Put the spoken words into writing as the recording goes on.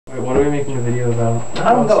Wait, what are we making a video about?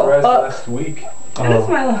 I don't know. Last week. It is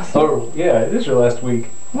my last week. Oh, yeah, it is your last week.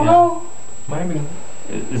 Well, Might be.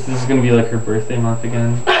 Is this gonna be like her birthday month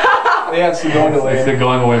again? Yeah, it's the going away. It's the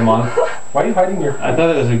going away month. Why are you hiding your... I thought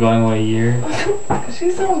it was a going away year.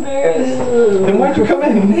 she's so embarrassed. Then why'd you come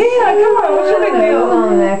in? Yeah, come on, what's your big deal?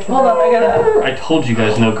 Hold on, I gotta... I told you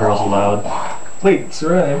guys no girls allowed. Wait,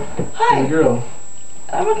 Sarai. Hi. You're a girl.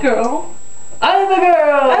 I'm a girl. I'm a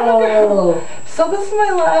girl! I'm a girl. So this is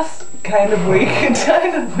my last kind of week.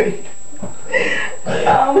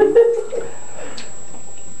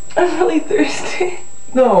 I'm really thirsty.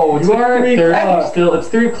 No, it's You are like 3 thirsty o'clock. still. It's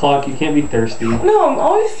 3 o'clock. You can't be thirsty. No, I'm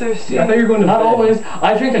always thirsty. I thought you were going to Not bed. always.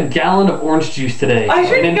 I drank a gallon of orange juice today. I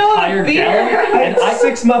drank An a gallon of entire beer. gallon. I And had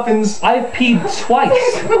 6 muffins. I peed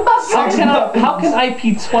twice. How can I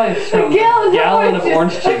pee twice from a gallon of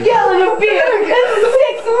orange juice? A gallon of beer and 6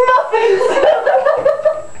 muffins!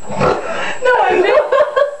 No, I knew.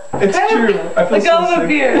 It's true. I feel A so gallon sick. of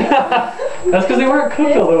beer. That's because they weren't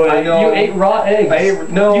cooked all the way. I know. You ate raw eggs.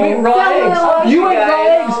 No. You ate raw Salmonella. eggs. You ate raw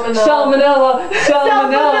Guys. eggs. Salmonella.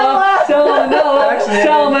 Salmonella. Salmonella.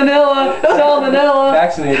 Salmonella. Salmonella.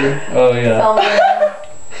 Vaccinated. Oh yeah.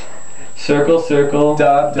 Circle, circle.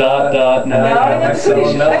 Dot, dot, dot. Now Now I I got got my the cootie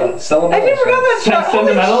Salmonella. Salmonella. I never got that shot. Holy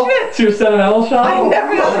sentimental. shit. To a sentimental shot. I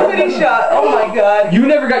never got the cootie shot. Oh my god. You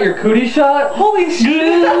never got your cootie shot. Holy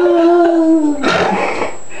shit.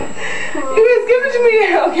 You guys give it to me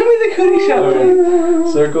now. Give me the cootie shot.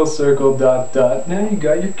 Okay. Circle, circle, dot, dot. Now you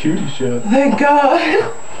got your cutie shot. Thank God.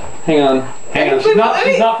 Hang on. Hang on.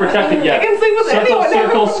 She's not protected yet. I can sleep with Circle, anyone.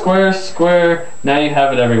 circle, square, square. Now you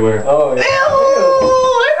have it everywhere. Oh, yeah. Ew. I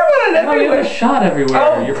don't want it No, you have everywhere. a shot everywhere.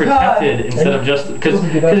 Oh, You're protected God. instead of just because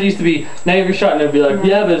it used to be now you have your shot and it'd be like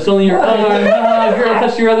yeah, but it's only your arm. Ah, girl,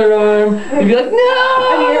 touch your other arm. You'd be like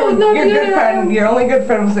no, And no, your good friend, your only good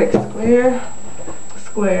friend was like square,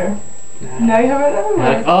 square. Now you have it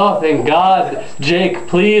everywhere. Like oh, thank God, Jake,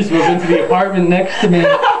 please move into the apartment next to me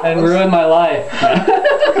and ruin my life.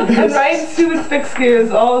 And ride stupid fix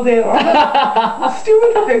gears all day long.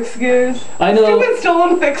 Stupid fix gears. I know. Stupid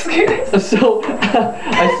stolen fix gears. So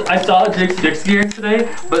I saw Jake's sixth gear today,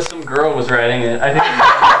 but some girl was riding it. I think it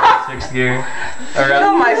was sixth gear.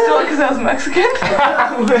 No, I stole it because I was Mexican.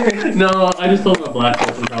 No, I just told him a black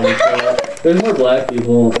person probably stole it. There's more black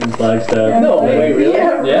people in Flagstaff. No, wait, really?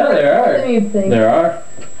 Yeah, Yeah, there are. There are.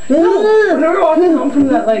 When we were walking home from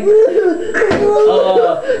that, like, I'm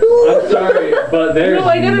sorry, but there's no,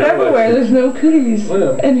 I get it no everywhere. extra- There's no cooties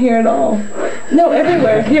in here at all. No,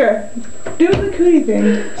 everywhere. Here, do the cootie thing.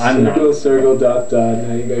 I'm Circle, not. circle, dot, dot.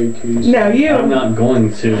 Now you got your cutie shot. Now you. I'm not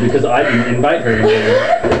going to because I didn't invite her in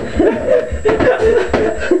there.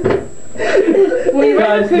 Well, you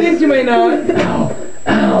might have cooties, you might not.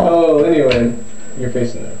 Oh, anyway. You're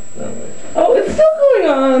facing there. No, wait. Oh, it's still going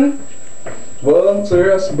on. Well, it's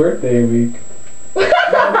Sarah's birthday week.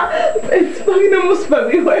 It's fucking almost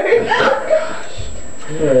February.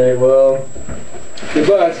 Alright, well.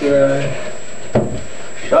 Goodbye, Sarai.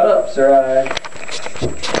 Shut up, Sarai.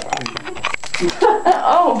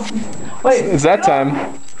 Oh, wait. It's that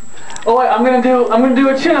time. Oh wait, I'm gonna do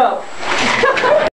a chin up.